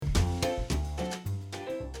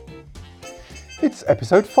It's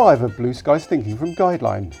episode 5 of Blue Sky's Thinking from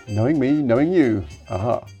Guideline, Knowing Me, Knowing You.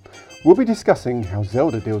 Aha. We'll be discussing how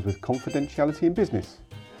Zelda deals with confidentiality in business.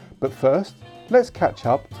 But first, let's catch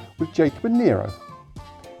up with Jakob and Nero.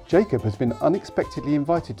 Jakob has been unexpectedly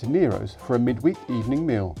invited to Nero's for a midweek evening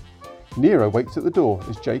meal. Nero waits at the door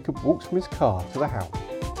as Jakob walks from his car to the house.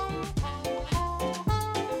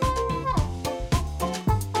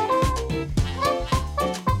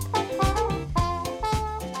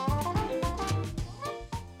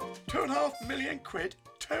 £2.5 million?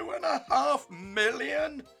 £2.5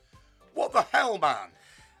 million? What the hell, man?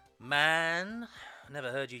 Man, I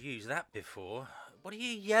never heard you use that before. What are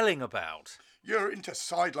you yelling about? You're into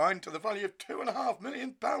Sydeline to the value of £2.5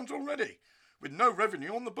 million already, with no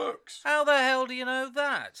revenue on the books. How the hell do you know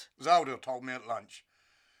that? Zelda told me at lunch.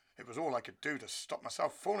 It was all I could do to stop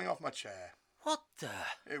myself falling off my chair. What the?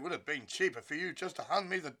 It would have been cheaper for you just to hand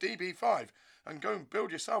me the DB5 and go and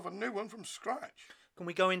build yourself a new one from scratch. Can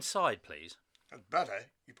we go inside, please? That's better.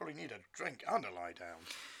 You probably need a drink and a lie down.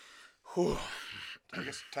 Whew.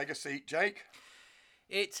 Take a seat, Jake.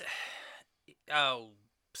 Oh,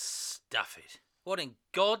 stuff it. What in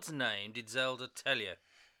God's name did Zelda tell you?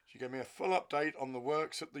 She gave me a full update on the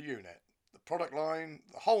works at the unit, the product line,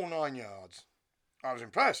 the whole 9 yards. I was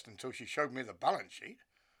impressed until she showed me the balance sheet.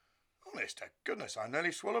 Honest to goodness, I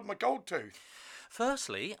nearly swallowed my gold tooth.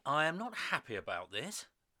 Firstly, I am not happy about this.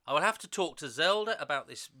 I will have to talk to Zelda about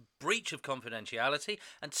this breach of confidentiality.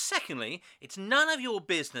 And secondly, it's none of your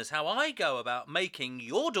business how I go about making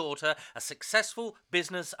your daughter a successful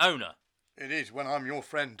business owner. It is when I'm your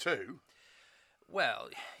friend too. Well,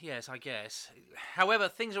 yes, I guess. However,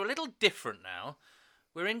 things are a little different now.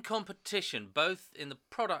 We're in competition, both in the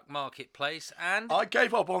product marketplace and... I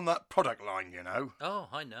gave up on that product line, you know. Oh,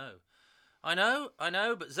 I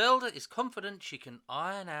know, but Zelda is confident she can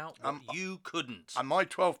iron out what you couldn't. And my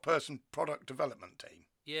 12-person product development team.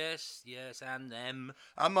 Yes, and them.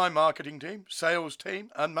 And my marketing team, sales team,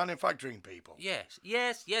 and manufacturing people. Yes,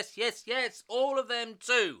 all of them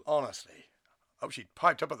too. Honestly, I hope she'd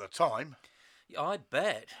piped up at the time. I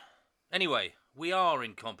bet. Anyway, we are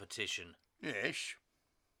in competition. Ish.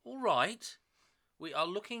 All right. We are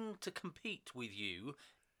looking to compete with you,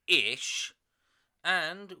 ish.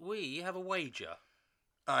 And we have a wager.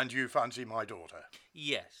 And you fancy my daughter?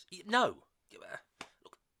 Yes. No.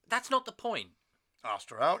 Look, that's not the point.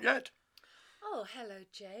 Asked her out yet? Oh, hello,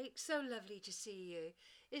 Jake. So lovely to see you.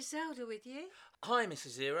 Is Zelda with you? Hi,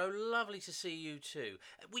 Mrs. Zero. Lovely to see you too.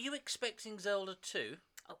 Were you expecting Zelda too?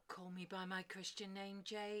 Oh, call me by my Christian name,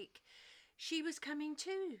 Jake. She was coming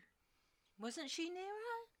too. Wasn't she, Nero?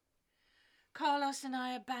 Carlos and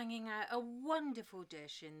I are banging out a wonderful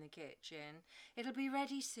dish in the kitchen. It'll be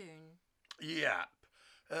ready soon. Yep.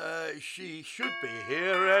 She should be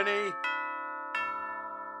here any...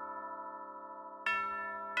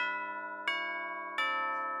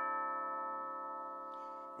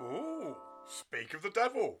 Oh, speak of the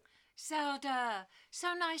devil. Zelda,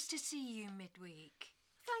 so nice to see you midweek.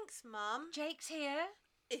 Thanks, Mum. Jake's here.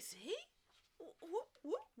 Is he?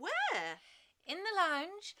 Where? In the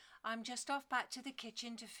lounge. I'm just off back to the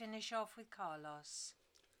kitchen to finish off with Carlos.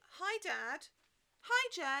 Hi, Dad. Hi,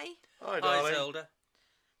 Jay. Hi, darling. Hi, Zelda.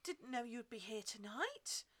 Didn't know you'd be here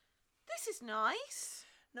tonight. This is nice.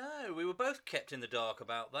 No, we were both kept in the dark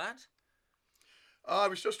about that. I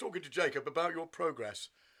was just talking to Jacob about your progress.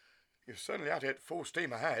 You're certainly at it full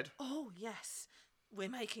steam ahead. Oh, yes. We're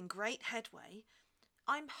making great headway.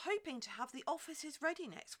 I'm hoping to have the offices ready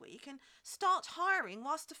next week and start hiring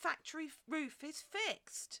whilst the factory roof is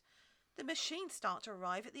fixed. The machines start to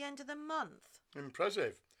arrive at the end of the month.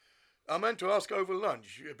 Impressive. I meant to ask over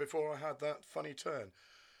lunch before I had that funny turn.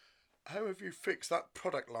 How have you fixed that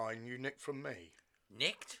product line you nicked from me?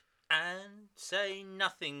 Nicked? And say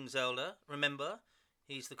nothing, Zelda. Remember,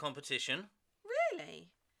 he's the competition. Really?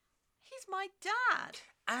 He's my dad.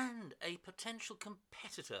 And a potential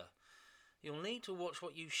competitor. You'll need to watch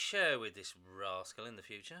what you share with this rascal in the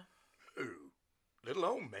future. Who? Little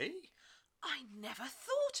old me? I never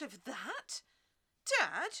thought of that.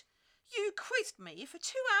 Dad, you quizzed me for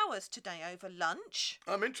 2 hours today over lunch.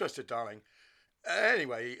 I'm interested, darling.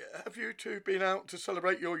 Anyway, have you two been out to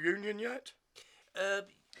celebrate your union yet?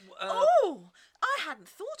 Oh, I hadn't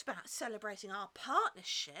thought about celebrating our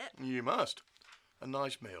partnership. You must. A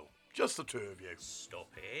nice meal. Just the two of you. Stop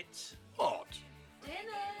it. What? Dinner.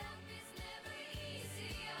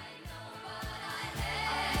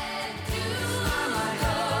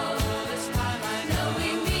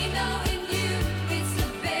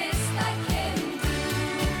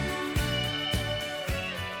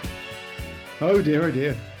 Oh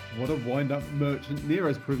dear, what a wind-up merchant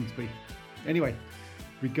Nero's proven to be. Anyway,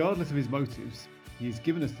 Regardless of his motives, he has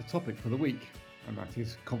given us the topic for the week, and that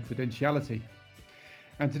is confidentiality.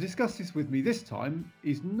 And to discuss this with me this time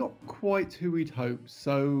is not quite who we'd hoped,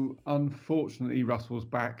 so unfortunately Russell's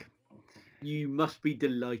back. You must be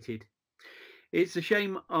delighted. It's a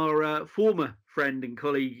shame our former friend and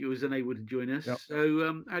colleague was unable to join us. Yep.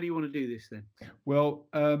 So how do you want to do this then? Well,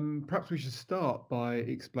 perhaps we should start by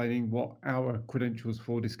explaining what our credentials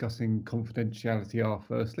for discussing confidentiality are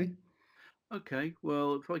firstly. Okay,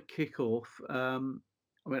 well, if I kick off, I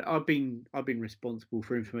mean, I've been responsible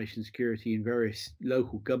for information security in various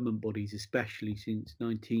local government bodies, especially since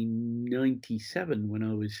 1997, when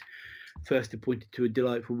I was first appointed to a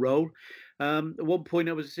delightful role. At one point,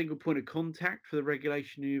 I was a single point of contact for the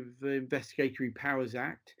regulation of the Investigatory Powers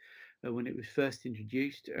Act when it was first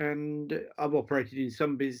introduced, and I've operated in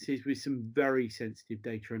some businesses with some very sensitive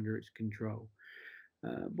data under its control.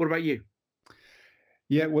 What about you?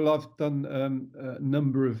 Yeah, well, I've done a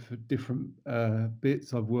number of different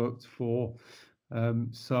bits. I've worked for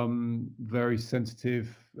some very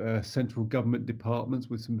sensitive central government departments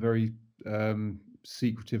with some very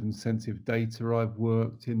secretive and sensitive data. I've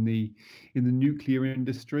worked in the nuclear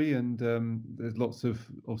industry, and there's lots of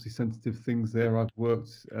obviously sensitive things there. I've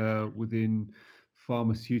worked within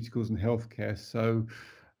pharmaceuticals and healthcare, so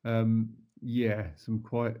yeah, some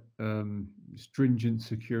quite stringent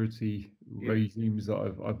security regimes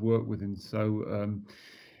that I've worked within. So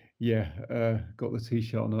yeah, got the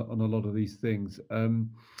t-shirt on a lot of these things.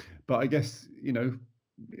 But I guess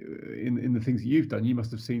in the things that you've done, you must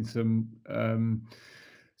have seen some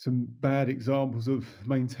bad examples of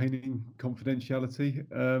maintaining confidentiality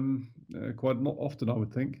quite not often, I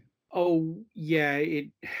would think. Oh yeah,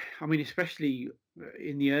 I mean, especially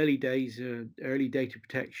in the early days, early data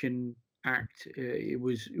protection act, it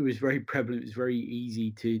was very prevalent. It was very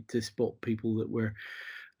easy to spot people that were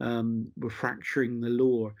fracturing the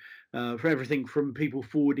law. For everything from people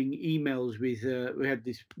forwarding emails with, we had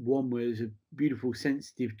this one where there's a beautiful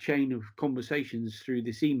sensitive chain of conversations through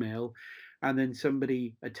this email, and then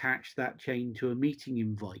somebody attached that chain to a meeting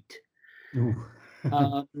invite.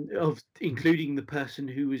 Of including the person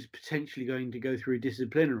who was potentially going to go through a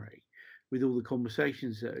disciplinary with all the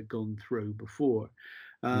conversations that had gone through before.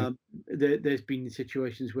 There's been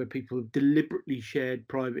situations where people have deliberately shared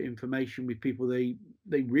private information with people they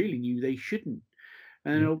really knew they shouldn't.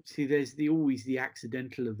 And obviously there's always the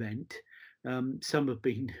accidental event. Some have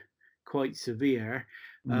been quite severe,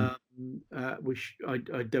 which I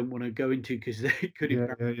don't want to go into because they could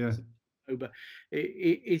embarrass. But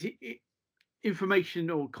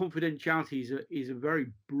information or confidentiality is a very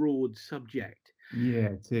broad subject. Yeah,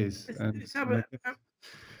 it is. It's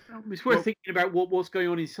worth thinking about what's going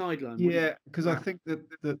on in Sydeline. Yeah, because I think that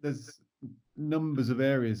there's numbers of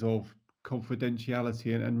areas of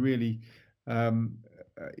confidentiality, and really,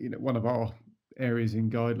 one of our areas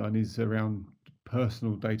in Guideline is around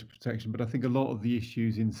personal data protection. But I think a lot of the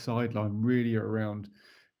issues in Sydeline really are around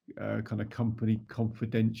kind of company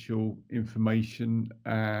confidential information,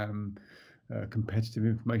 competitive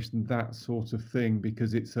information, that sort of thing,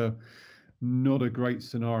 because it's not a great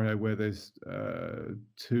scenario where there's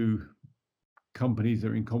two companies that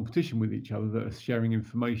are in competition with each other that are sharing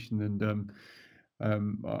information. And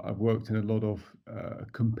I've worked in a lot of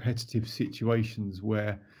competitive situations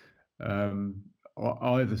where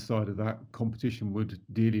either side of that competition would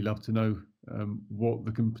dearly love to know what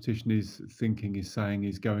the competition is thinking, is saying,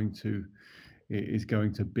 is going to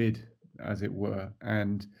bid, as it were.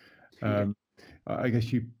 And I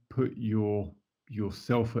guess you put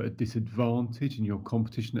yourself at a disadvantage and your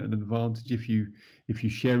competition at an advantage if you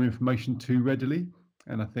share information too readily.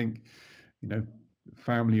 And I think,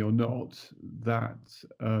 family or not, that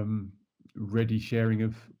ready sharing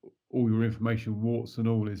of all your information, warts and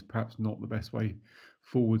all, is perhaps not the best way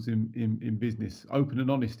forwards in business. Open and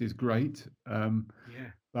honest is great,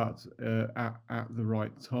 but at the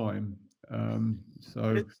right time.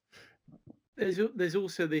 So there's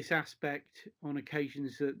also this aspect on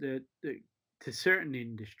occasions that to certain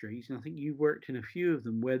industries, and I think you worked in a few of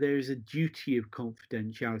them, where there is a duty of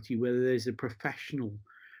confidentiality, whether there's a professional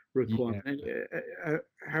requirement.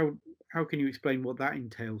 How can you explain what that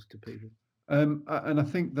entails to people? And I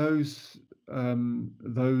think those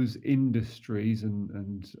industries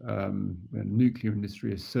and the nuclear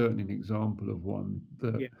industry is certainly an example of one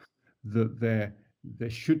that there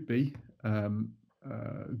should be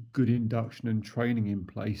good induction and training in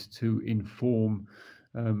place to inform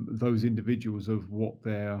those individuals of what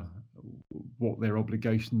their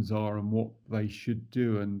obligations are and what they should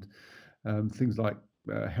do. And things like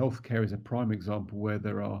healthcare is a prime example where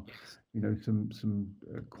there are some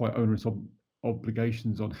quite onerous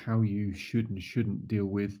obligations on how you should and shouldn't deal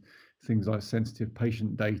with things like sensitive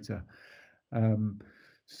patient data. Um,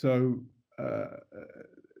 so uh,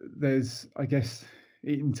 there's, I guess,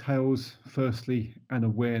 it entails firstly an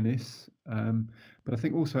awareness, but I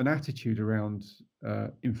think also an attitude around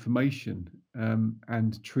information,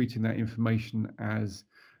 and treating that information as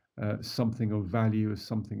something of value, as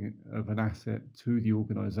something of an asset to the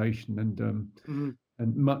organisation,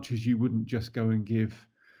 and much as you wouldn't just go and give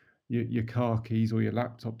your car keys or your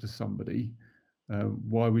laptop to somebody,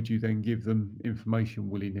 why would you then give them information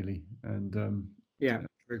willy-nilly? And Yeah,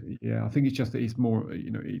 true. yeah, I think it's just that it's more,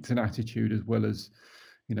 it's an attitude as well as,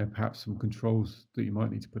 perhaps some controls that you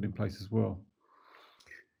might need to put in place as well.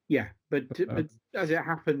 Yeah, but Um, as it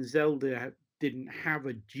happens, Zelda didn't have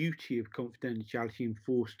a duty of confidentiality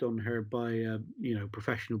enforced on her by a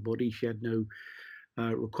professional body. She had no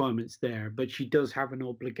requirements there, but she does have an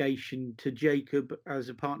obligation to Jacob as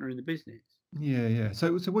a partner in the business. yeah, yeah.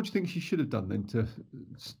 So what do you think she should have done then to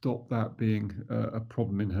stop that being a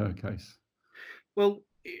problem in her case? Well,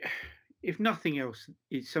 if nothing else,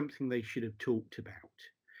 it's something they should have talked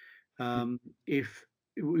about. If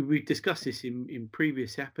we've discussed this in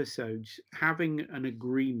previous episodes, having an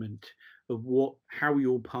agreement of how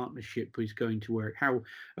your partnership is going to work, how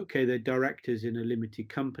okay, they're directors in a limited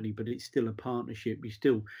company, but it's still a partnership. You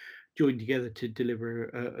still join together to deliver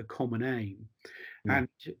a common aim, Yeah, and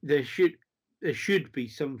there should be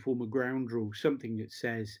some form of ground rule, something that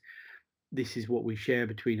says this is what we share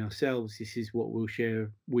between ourselves, this is what we'll share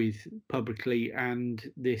with publicly, and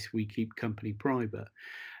this we keep company private.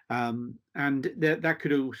 And that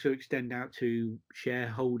could also extend out to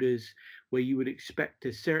shareholders, where you would expect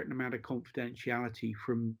a certain amount of confidentiality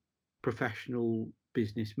from professional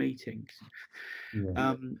business meetings.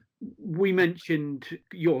 yeah, We mentioned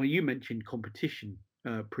you mentioned competition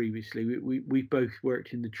previously. We both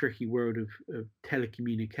worked in the tricky world of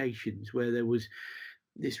telecommunications, where there was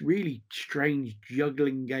this really strange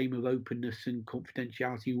juggling game of openness and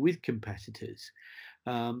confidentiality with competitors.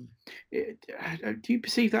 Um, do you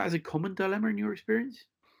perceive that as a common dilemma in your experience?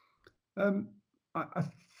 Um,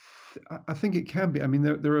 I think it can be. I mean,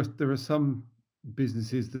 there are some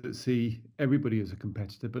businesses that see everybody as a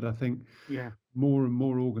competitor, but I think Yeah, more and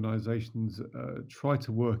more organisations try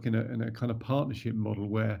to work in a kind of partnership model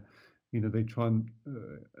where, they try and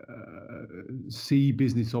see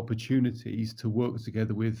business opportunities to work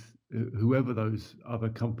together with whoever those other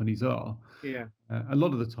companies are. yeah, A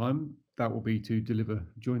lot of the time, that will be to deliver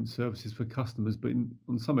joint services for customers, but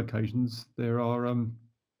on some occasions there are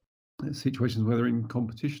situations where they're in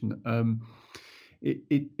competition.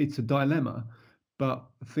 It's a dilemma, but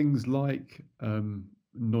things like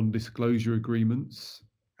non-disclosure agreements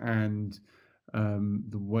and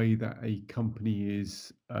the way that a company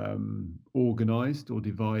is organized or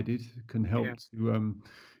divided can yeah, help to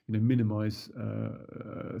minimize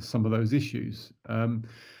some of those issues.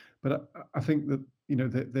 But I think that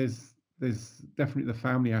there's definitely the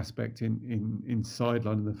family aspect in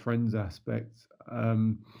Sydeline and the friends aspect.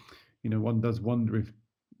 One does wonder if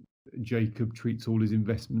Jacob treats all his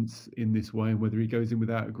investments in this way and whether he goes in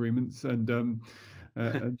without agreements. And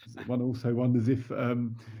one also wonders if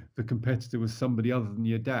the competitor was somebody other than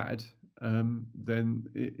your dad, then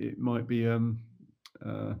it might be uh,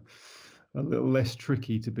 a little less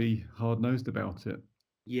tricky to be hard nosed about it.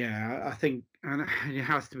 yeah. I think, and it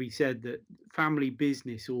has to be said that family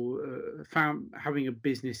business, or having a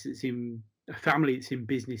business that's in a family that's in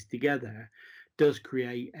business together, does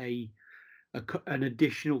create an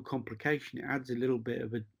additional complication. It adds a little bit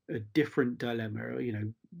of a different dilemma.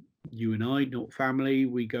 You and I, not family,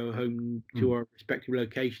 we go home to Mm. our respective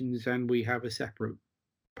locations, and we have a separate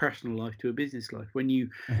personal life to a business life.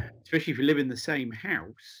 Especially if you live in the same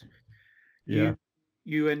house, Yeah. you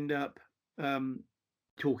you end up um,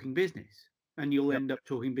 talking business, and you'll Yep. end up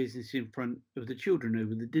talking business in front of the children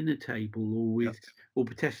over the dinner table, Yep. or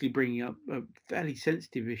potentially bringing up fairly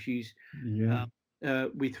sensitive issues Yeah. uh,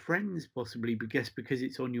 with friends, possibly because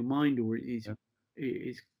it's on your mind, or Yep. it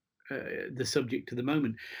is the subject of the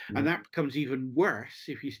moment. And Yep. that becomes even worse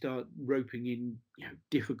if you start roping in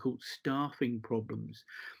difficult staffing problems.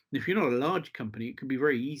 And if you're not a large company, it can be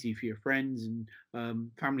very easy for your friends and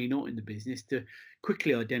family not in the business to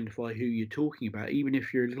quickly identify who you're talking about, even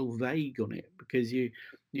if you're a little vague on it, because a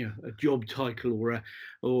job title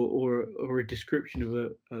or a description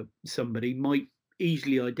of somebody might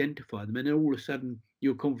easily identify them, and then all of a sudden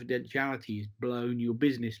your confidentiality is blown, your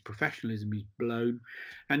business professionalism is blown,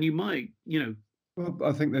 and you might Well,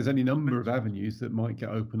 I think there's any number of avenues that might get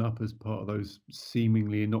open up as part of those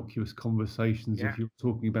seemingly innocuous conversations. Yeah. If you're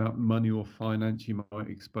talking about money or finance, you might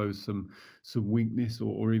expose some weakness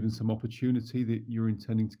or even some opportunity that you're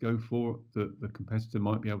intending to go for that the competitor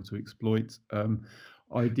might be able to exploit.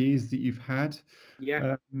 Ideas that you've had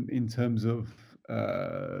Yeah. in terms of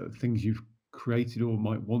things you've created or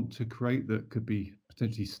might want to create that could be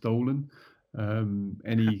potentially stolen.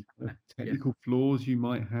 Any Yeah. technical flaws you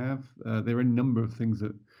might have. There are a number of things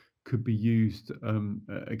that could be used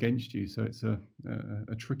against you. So it's a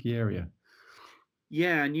tricky area.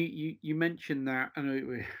 Yeah, and you mentioned that, and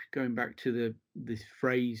we're going back to this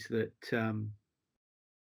phrase that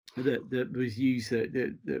that was used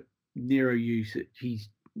that Nero used, that he's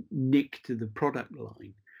nicked the product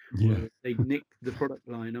line, or Yeah, they nicked the product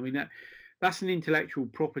line. I mean, that's an intellectual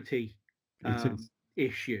property it is.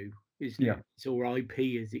 issue, isn't Yeah, it? It's, or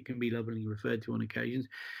IP, as it can be lovingly referred to on occasions.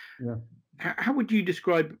 yeah. How would you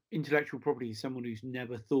describe intellectual property as someone who's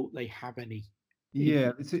never thought they have any?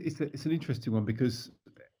 Yeah, it's an interesting one because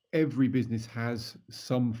every business has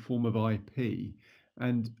some form of IP,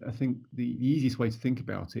 and I think the easiest way to think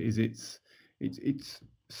about it is it's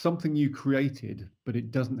something you created, but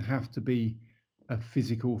it doesn't have to be a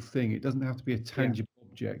physical thing. It doesn't have to be a Yeah, tangible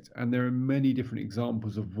object. And there are many different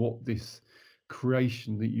examples of what this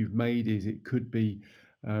creation that you've made is. It could be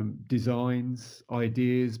designs,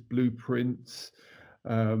 ideas, blueprints,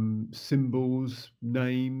 symbols,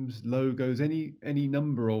 names, logos, any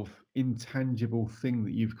number of intangible thing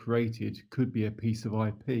that you've created could be a piece of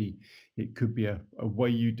IP. It could be a way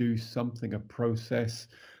you do something, a process,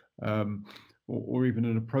 or even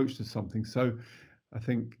an approach to something. So I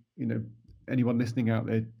think anyone listening out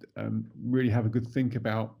there, really have a good think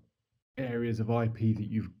about areas of IP that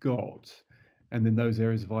you've got, and then those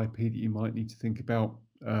areas of IP that you might need to think about.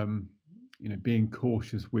 Being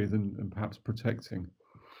cautious with and perhaps protecting.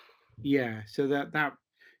 yeah. So that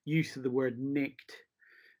use of the word nicked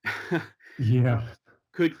uh, Yeah,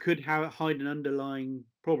 could hide an underlying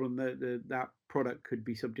problem, that that product could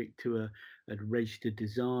be subject to a registered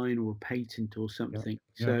design or a patent or yeah, something.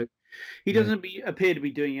 yeah, So he yeah. doesn't appear to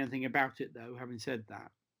be doing anything about it, though. Having said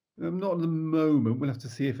that, Not at the moment. We'll have to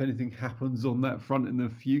see if anything happens on that front in the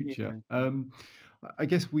future. yeah, I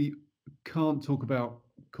guess we can't talk about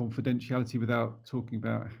confidentiality without talking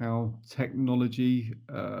about how technology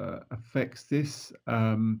affects this.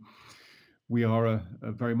 We are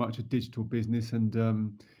a very much a digital business,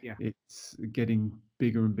 and yeah, it's getting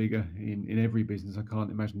bigger and bigger in every business. I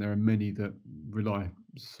can't imagine there are many that rely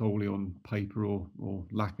solely on paper or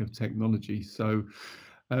lack of technology. So,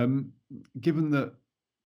 um, given that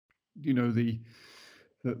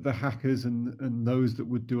the hackers and those that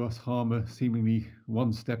would do us harm are seemingly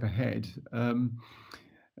one step ahead.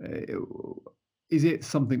 Uh, is it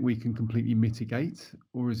something we can completely mitigate,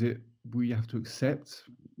 or is it we have to accept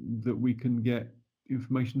that we can get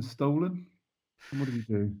information stolen? And what do we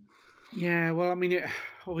do? yeah. Well, I mean,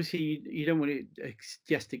 obviously, you don't want to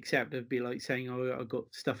just accept. It'd be like saying, "Oh, I've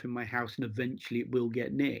got stuff in my house, and eventually it will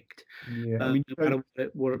get nicked, Yeah, I mean, no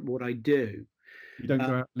matter what I do." you don't Uh,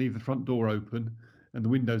 go out, leave the front door open, and the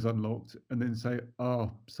window's unlocked, and then say,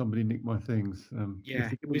 "Oh, somebody nicked my things." If yeah,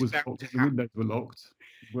 the it door was was bound locked to and the happen. windows were locked,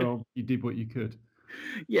 well, you did what you could.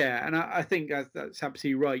 Yeah, and I think that's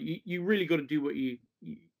absolutely right. You really got to do what you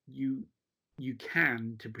you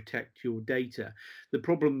can to protect your data. The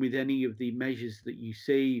problem with any of the measures that you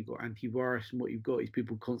see, you've got antivirus, and what you've got is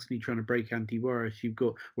people constantly trying to break antivirus. You've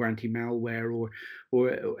got, or anti-malware,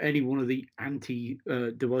 or any one of the anti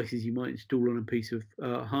devices you might install on a piece of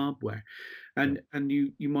hardware, Yeah, and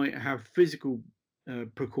you might have physical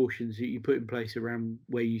precautions that you put in place around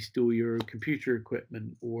where you store your computer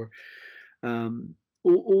equipment, or um,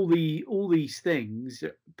 all these things.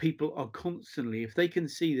 People are constantly, if they can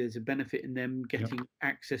see there's a benefit in them yeah, getting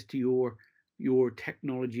access to your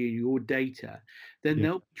technology and your data, then yeah.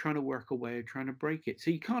 they'll be trying to work a way of trying to break it. So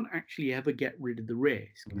you can't actually ever get rid of the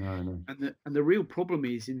risk. No, no. And the real problem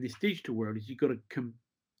is, in this digital world, is you've got to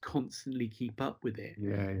constantly keep up with it.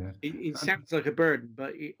 Yeah, yeah. It And, sounds like a burden,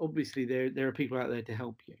 but obviously there are people out there to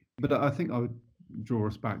help you. but I think I would draw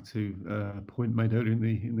us back to a point made earlier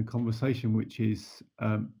in the conversation, which is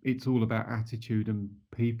it's all about attitude and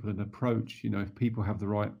people and approach. If people have the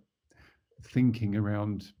right thinking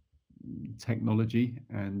around technology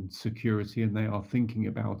and security, and they are thinking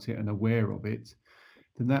about it and aware of it,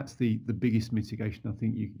 then that's the biggest mitigation I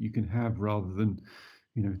think you can have, rather than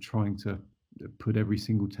trying to put every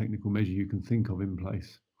single technical measure you can think of in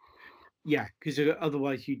place. Yeah, because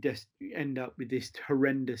otherwise you just end up with this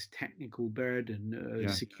horrendous technical burden,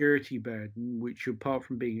 Yeah. security burden, which apart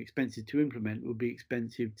from being expensive to implement, will be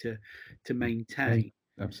expensive to maintain,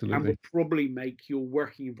 and Absolutely. will probably make your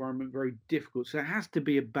working environment very difficult. So there has to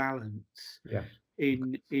be a balance Yeah.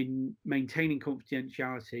 in maintaining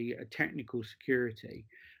confidentiality, a technical security,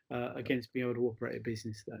 against being able to operate a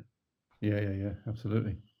business, though. Yeah.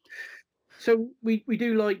 Absolutely. So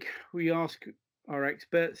we ask our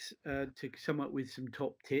experts to come up with some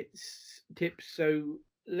top tips. So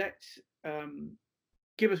let's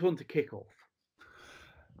give us one to kick off.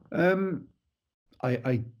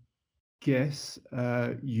 I guess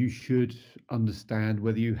you should understand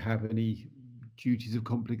whether you have any duties of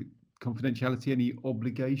confidentiality, any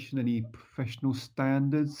obligation, any professional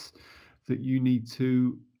standards that you need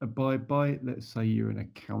to abide by. Let's say you're an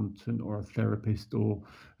accountant or a therapist or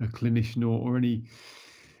a clinician or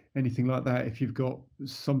anything like that. If you've got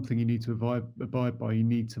something you need to abide by, you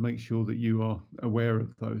need to make sure that you are aware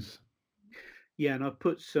of those. Yeah, and I've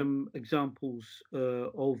put some examples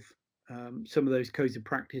of some of those codes of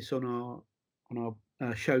practice on our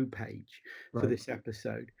show page for Right. this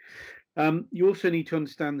episode. You also need to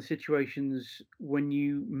understand the situations when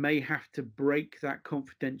you may have to break that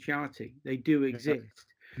confidentiality. They do exist.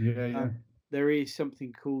 Yeah. There is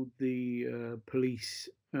something called the Police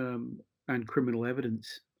and Criminal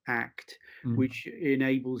Evidence Act, which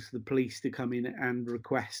enables the police to come in and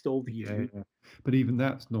request of you. Yeah. But even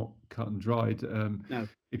that's not cut and dried. No,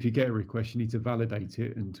 If you get a request, you need to validate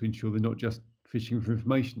it and to ensure they're not just fishing for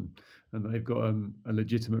information and they've got a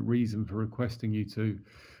legitimate reason for requesting you to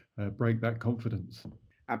break that confidence.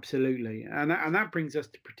 absolutely, and that brings us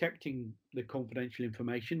to protecting the confidential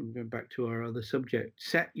information. We're going back to our other subject.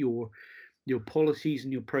 Set your policies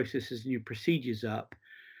and your processes and your procedures up,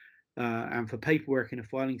 and for paperwork in a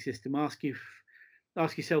filing system, ask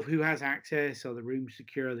yourself who has access. Are the rooms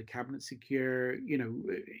secure? Are the cabinets secure?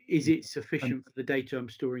 Is it sufficient for the data I'm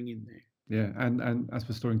storing in there? Yeah, and as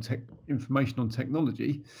for storing information on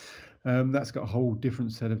technology, that's got a whole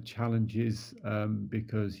different set of challenges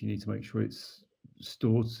because you need to make sure it's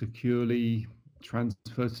stored securely,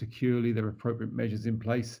 transferred securely, there are appropriate measures in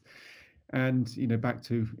place, and back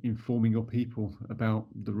to informing your people about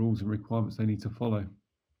the rules and requirements they need to follow.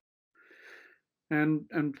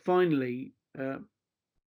 And finally,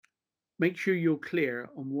 make sure you're clear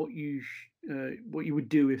on what you would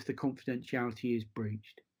do if the confidentiality is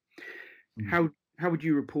breached. How would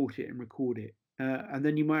you report it and record it? And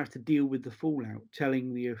then you might have to deal with the fallout,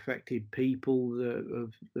 telling the affected people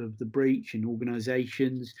of the breach and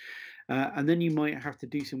organisations. And then you might have to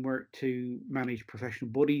do some work to manage professional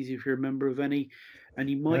bodies if you're a member of any, and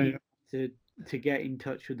you might have to get in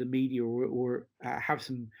touch with the media or have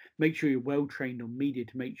make sure you're well trained on media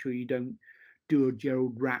to make sure you don't do a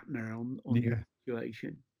Gerald Ratner on the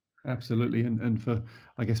situation. Absolutely, and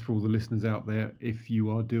I guess for all the listeners out there, if you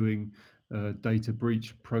are doing data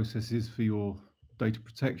breach processes for your data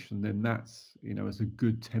protection, then that's as a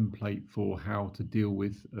good template for how to deal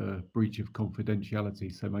with breach of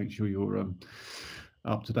confidentiality. So make sure you're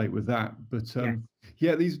up to date with that. But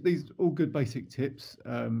these all good basic tips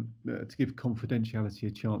to give confidentiality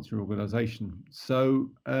a chance in your organisation.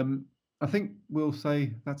 So I think we'll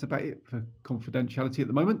say that's about it for confidentiality at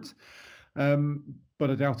the moment.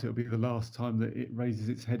 But I doubt it'll be the last time that it raises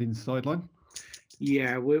its head in Sydeline.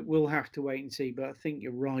 Yeah, we'll have to wait and see, but I think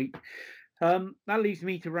you're right. That leaves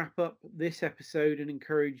me to wrap up this episode and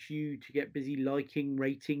encourage you to get busy liking,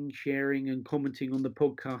 rating, sharing, and commenting on the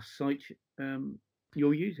podcast site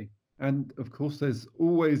you're using. And of course, there's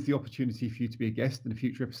always the opportunity for you to be a guest in a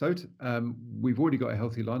future episode. We've already got a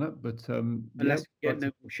healthy lineup, but unless we get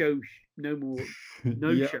no more shows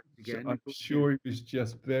again. I'm sure he was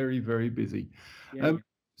just very, very busy.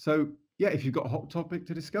 So if you've got a hot topic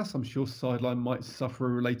to discuss, I'm sure Sydeline might suffer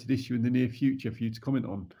a related issue in the near future for you to comment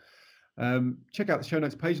on. Check out the show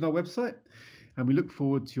notes page on our website, and we look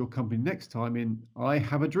forward to your company next time in I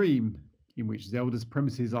Have a Dream, in which Zelda's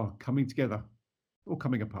premises are coming together or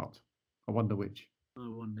coming apart. I wonder which. I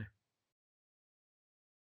wonder.